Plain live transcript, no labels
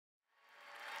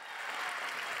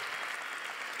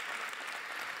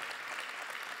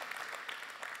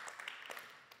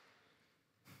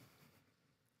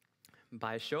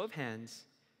By a show of hands,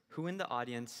 who in the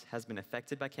audience has been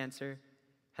affected by cancer,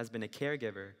 has been a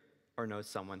caregiver, or knows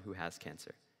someone who has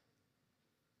cancer?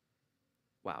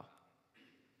 Wow.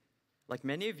 Like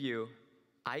many of you,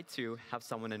 I too have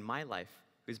someone in my life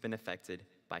who's been affected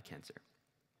by cancer.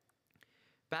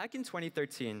 Back in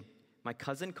 2013, my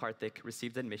cousin Karthik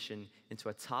received admission into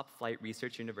a top-flight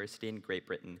research university in Great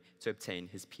Britain to obtain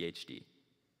his PhD.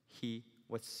 He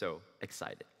was so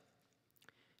excited.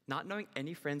 Not knowing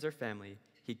any friends or family,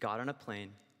 he got on a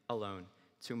plane alone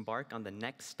to embark on the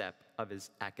next step of his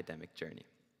academic journey.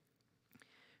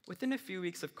 Within a few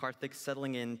weeks of Karthik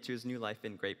settling into his new life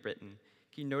in Great Britain,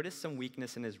 he noticed some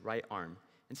weakness in his right arm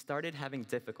and started having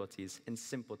difficulties in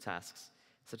simple tasks,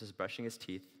 such as brushing his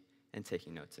teeth and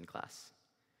taking notes in class.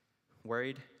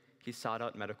 Worried, he sought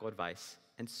out medical advice,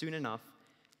 and soon enough,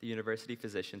 the university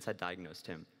physicians had diagnosed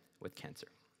him with cancer.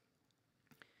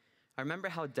 I remember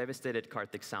how devastated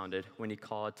Karthik sounded when he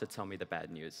called to tell me the bad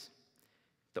news.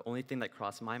 The only thing that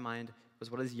crossed my mind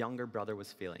was what his younger brother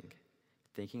was feeling,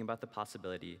 thinking about the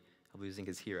possibility of losing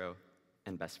his hero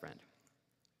and best friend.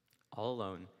 All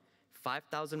alone,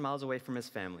 5,000 miles away from his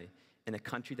family, in a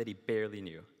country that he barely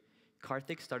knew,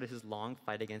 Karthik started his long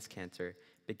fight against cancer,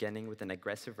 beginning with an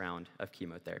aggressive round of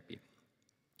chemotherapy.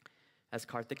 As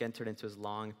Karthik entered into his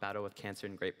long battle with cancer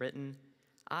in Great Britain,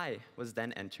 I was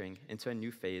then entering into a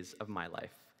new phase of my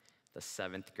life, the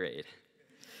 7th grade.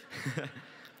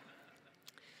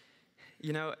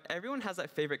 You know, everyone has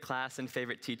that favorite class and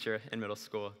favorite teacher in middle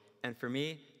school, and for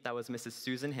me, that was Mrs.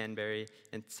 Susan Hanbury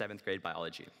in 7th grade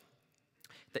biology.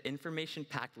 The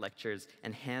information-packed lectures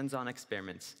and hands-on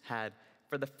experiments had,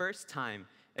 for the first time,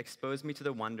 exposed me to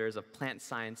the wonders of plant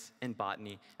science and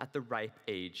botany at the ripe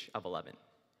age of 11.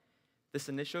 This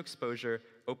initial exposure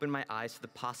opened my eyes to the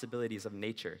possibilities of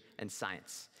nature and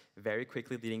science, very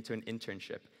quickly leading to an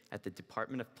internship at the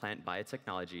Department of Plant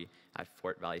Biotechnology at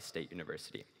Fort Valley State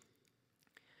University.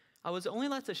 I was only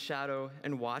allowed to shadow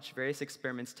and watch various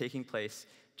experiments taking place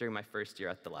during my first year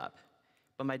at the lab,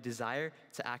 but my desire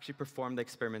to actually perform the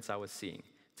experiments I was seeing,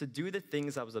 to do the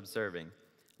things I was observing,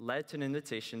 led to an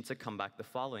invitation to come back the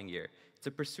following year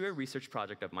to pursue a research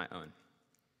project of my own.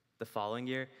 The following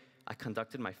year, I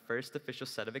conducted my first official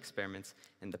set of experiments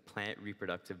in the plant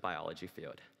reproductive biology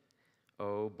field.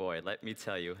 Oh boy, let me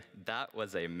tell you, that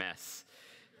was a mess.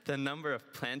 The number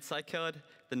of plants I killed,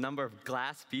 the number of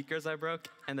glass beakers I broke,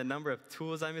 and the number of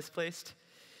tools I misplaced.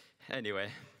 Anyway,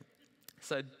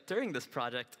 so during this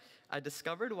project, I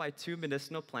discovered why 2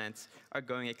 medicinal plants are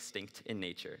going extinct in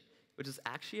nature, which is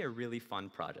actually a really fun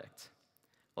project.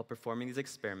 While performing these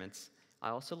experiments, I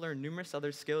also learned numerous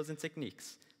other skills and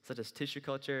techniques, such as tissue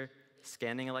culture,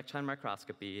 scanning electron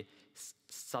microscopy,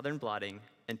 southern blotting,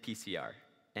 and PCR,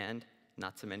 and,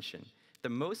 not to mention, the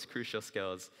most crucial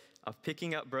skills of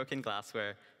picking up broken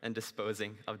glassware and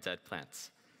disposing of dead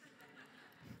plants.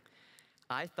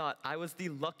 I thought I was the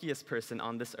luckiest person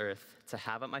on this earth to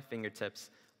have at my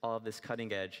fingertips all of this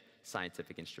cutting-edge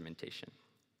scientific instrumentation.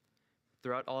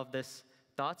 Throughout all of this,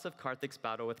 thoughts of Karthik's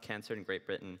battle with cancer in Great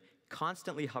Britain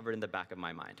constantly hovered in the back of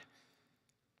my mind.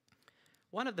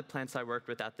 One of the plants I worked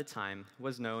with at the time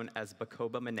was known as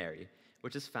Bacoba mineri,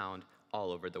 which is found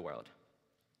all over the world.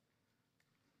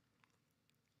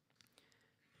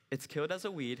 It's killed as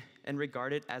a weed and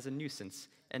regarded as a nuisance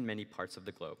in many parts of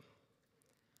the globe.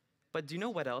 But do you know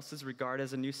what else is regarded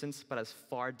as a nuisance but has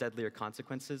far deadlier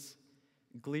consequences?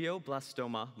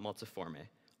 Glioblastoma multiforme,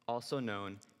 also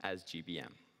known as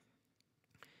GBM.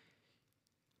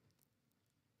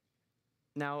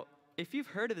 Now, if you've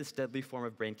heard of this deadly form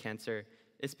of brain cancer,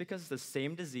 it's because it's the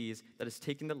same disease that has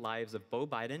taken the lives of Beau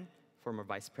Biden, former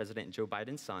Vice President Joe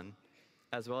Biden's son,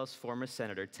 as well as former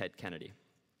Senator Ted Kennedy.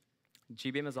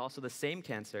 GBM is also the same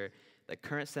cancer that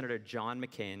current Senator John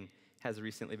McCain has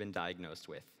recently been diagnosed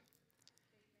with.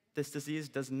 This disease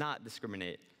does not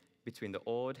discriminate between the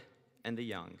old and the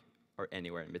young, or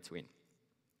anywhere in between.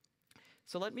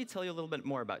 So let me tell you a little bit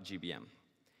more about GBM.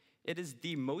 It is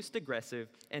the most aggressive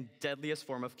and deadliest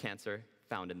form of cancer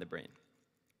found in the brain.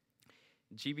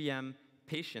 GBM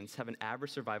patients have an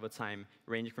average survival time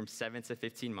ranging from 7 to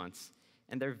 15 months,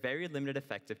 and there are very limited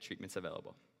effective treatments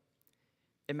available.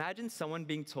 Imagine someone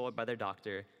being told by their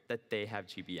doctor that they have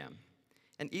GBM.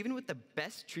 And even with the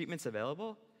best treatments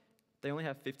available, they only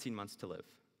have 15 months to live.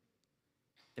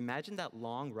 Imagine that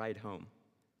long ride home,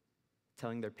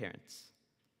 telling their parents,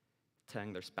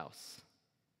 telling their spouse,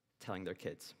 telling their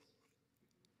kids.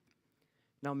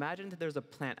 Now imagine that there's a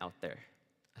plant out there,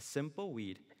 a simple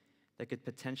weed that could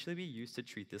potentially be used to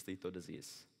treat this lethal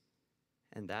disease.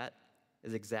 And that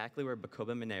is exactly where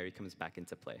Bacoba mineri comes back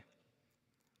into play.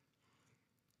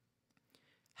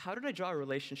 How did I draw a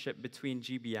relationship between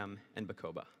GBM and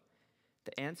Bacoba?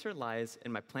 The answer lies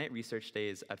in my plant research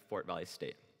days at Fort Valley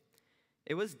State.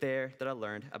 It was there that I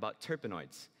learned about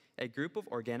terpenoids, a group of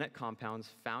organic compounds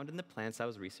found in the plants I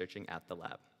was researching at the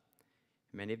lab.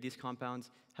 Many of these compounds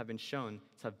have been shown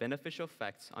to have beneficial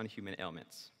effects on human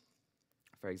ailments.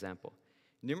 For example,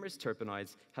 numerous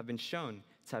terpenoids have been shown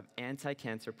to have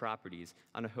anti-cancer properties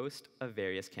on a host of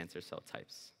various cancer cell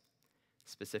types.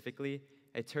 Specifically,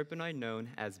 a terpenoid known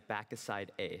as bacaside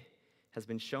A has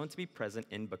been shown to be present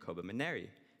in Bacoba minerii,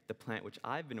 the plant which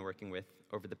I've been working with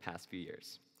over the past few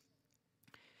years.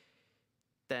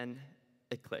 Then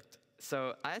it clicked.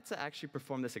 So I had to actually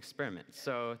perform this experiment.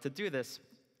 So to do this,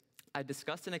 I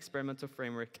discussed an experimental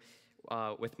framework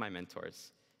with my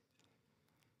mentors.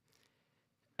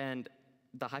 And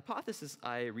the hypothesis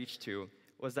I reached to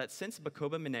was that since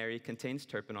Bacoba minerii contains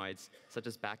terpenoids such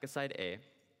as bacaside A,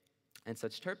 and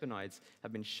such terpenoids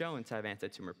have been shown to have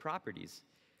anti-tumor properties,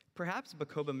 perhaps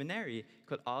Bacoba minerii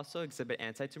could also exhibit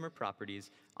anti-tumor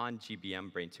properties on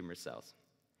GBM brain tumor cells.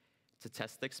 To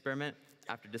test the experiment,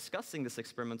 after discussing this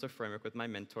experimental framework with my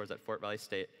mentors at Fort Valley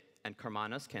State and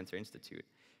Karmanos Cancer Institute,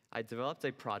 I developed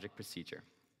a project procedure.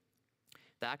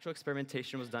 The actual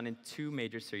experimentation was done in two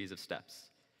major series of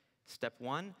steps. Step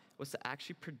one was to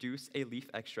actually produce a leaf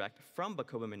extract from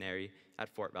Bacoba minerii at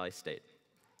Fort Valley State.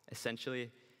 Essentially,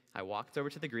 I walked over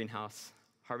to the greenhouse,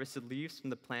 harvested leaves from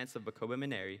the plants of Bacoba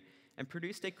minerii, and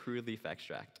produced a crude leaf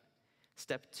extract.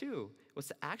 Step two was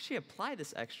to actually apply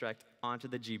this extract onto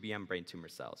the GBM brain tumor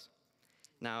cells.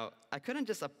 Now, I couldn't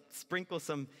just sprinkle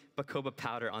some Bacoba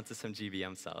powder onto some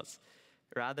GBM cells.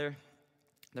 Rather,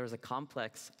 there was a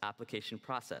complex application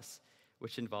process,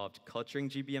 which involved culturing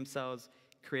GBM cells,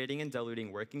 creating and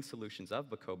diluting working solutions of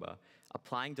Bacoba,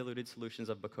 applying diluted solutions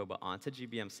of Bacoba onto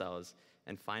GBM cells,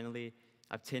 and finally,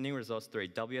 obtaining results through a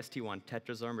WST1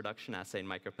 tetrasorum reduction assay and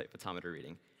microplate photometer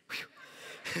reading.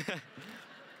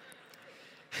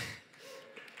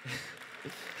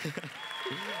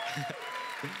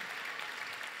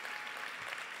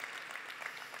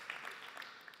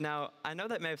 Now, I know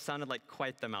that may have sounded like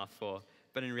quite the mouthful,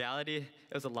 but in reality,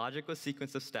 it was a logical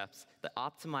sequence of steps that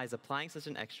optimize applying such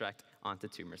an extract onto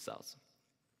tumor cells.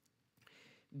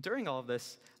 During all of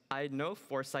this, I had no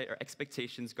foresight or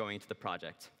expectations going into the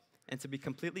project. And to be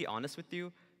completely honest with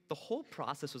you, the whole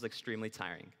process was extremely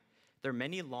tiring. There were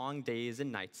many long days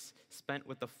and nights spent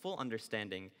with the full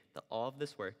understanding that all of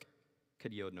this work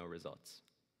could yield no results.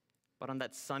 But on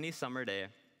that sunny summer day,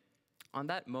 on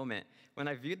that moment, when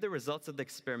I viewed the results of the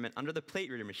experiment under the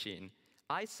plate reader machine,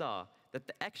 I saw that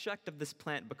the extract of this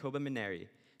plant, Bacoba minerii,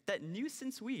 that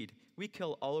nuisance weed we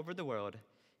kill all over the world,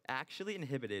 actually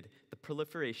inhibited the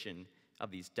proliferation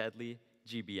of these deadly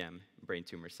GBM brain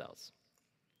tumor cells.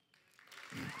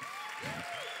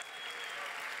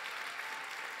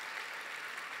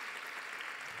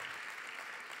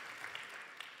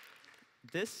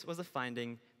 This was a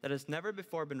finding that has never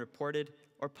before been reported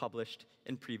or published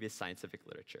in previous scientific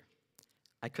literature.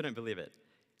 I couldn't believe it.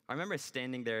 I remember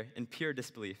standing there in pure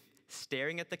disbelief,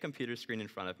 staring at the computer screen in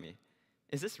front of me.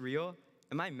 Is this real?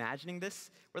 Am I imagining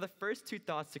this? Were the first two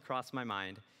thoughts to cross my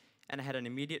mind, and I had an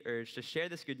immediate urge to share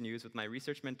this good news with my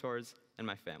research mentors and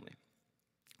my family.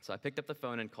 So I picked up the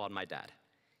phone and called my dad.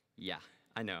 Yeah,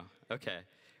 I know, okay.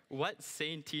 What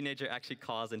sane teenager actually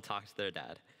calls and talks to their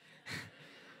dad?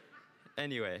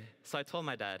 Anyway, so I told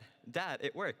my dad, "Dad,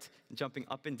 it worked," jumping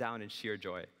up and down in sheer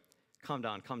joy. Calm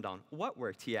down, calm down. What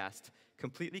worked, he asked,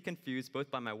 completely confused both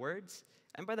by my words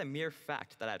and by the mere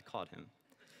fact that I had called him.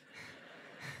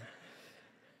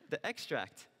 The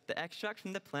extract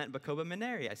from the plant Bacoba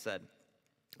minerii, I said.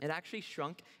 It actually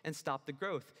shrunk and stopped the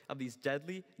growth of these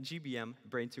deadly GBM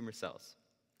brain tumor cells.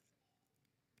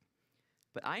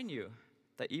 But I knew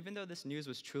that even though this news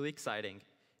was truly exciting,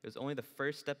 it was only the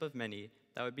first step of many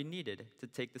that would be needed to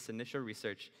take this initial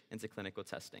research into clinical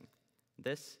testing.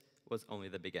 This was only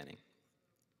the beginning.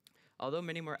 Although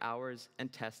many more hours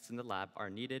and tests in the lab are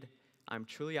needed, I'm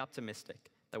truly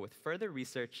optimistic that with further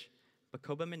research,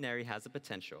 Bacoba minerii has the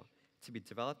potential to be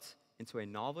developed into a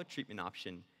novel treatment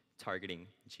option targeting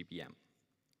GBM.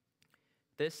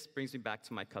 This brings me back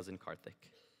to my cousin Karthik.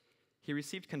 He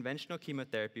received conventional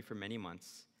chemotherapy for many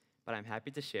months, but I'm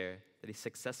happy to share that he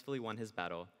successfully won his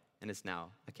battle and is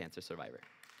now a cancer survivor.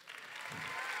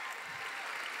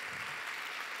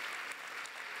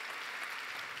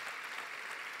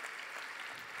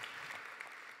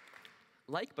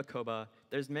 Like Bacoba,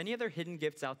 there's many other hidden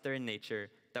gifts out there in nature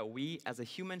that we as a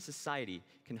human society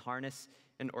can harness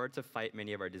in order to fight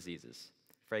many of our diseases.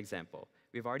 For example,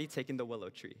 we've already taken the willow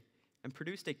tree and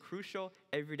produced a crucial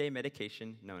everyday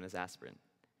medication known as aspirin,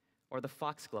 or the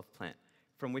foxglove plant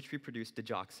from which we produce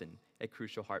digoxin, a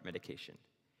crucial heart medication.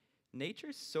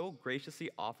 Nature so graciously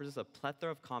offers us a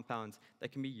plethora of compounds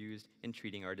that can be used in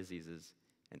treating our diseases,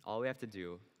 and all we have to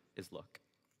do is look.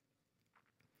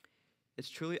 It's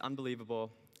truly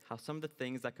unbelievable how some of the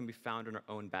things that can be found in our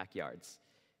own backyards,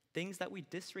 things that we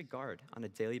disregard on a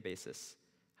daily basis,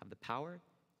 have the power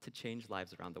to change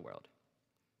lives around the world.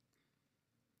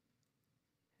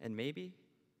 And maybe,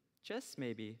 just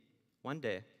maybe, one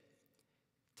day,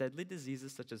 deadly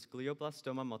diseases such as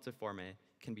glioblastoma multiforme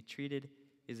can be treated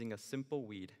using a simple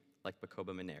weed like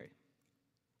Bacopa mineri.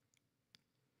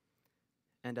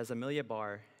 And as Amelia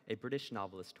Barr, a British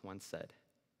novelist, once said,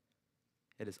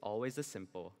 "It is always the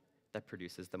simple that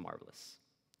produces the marvelous."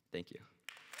 Thank you.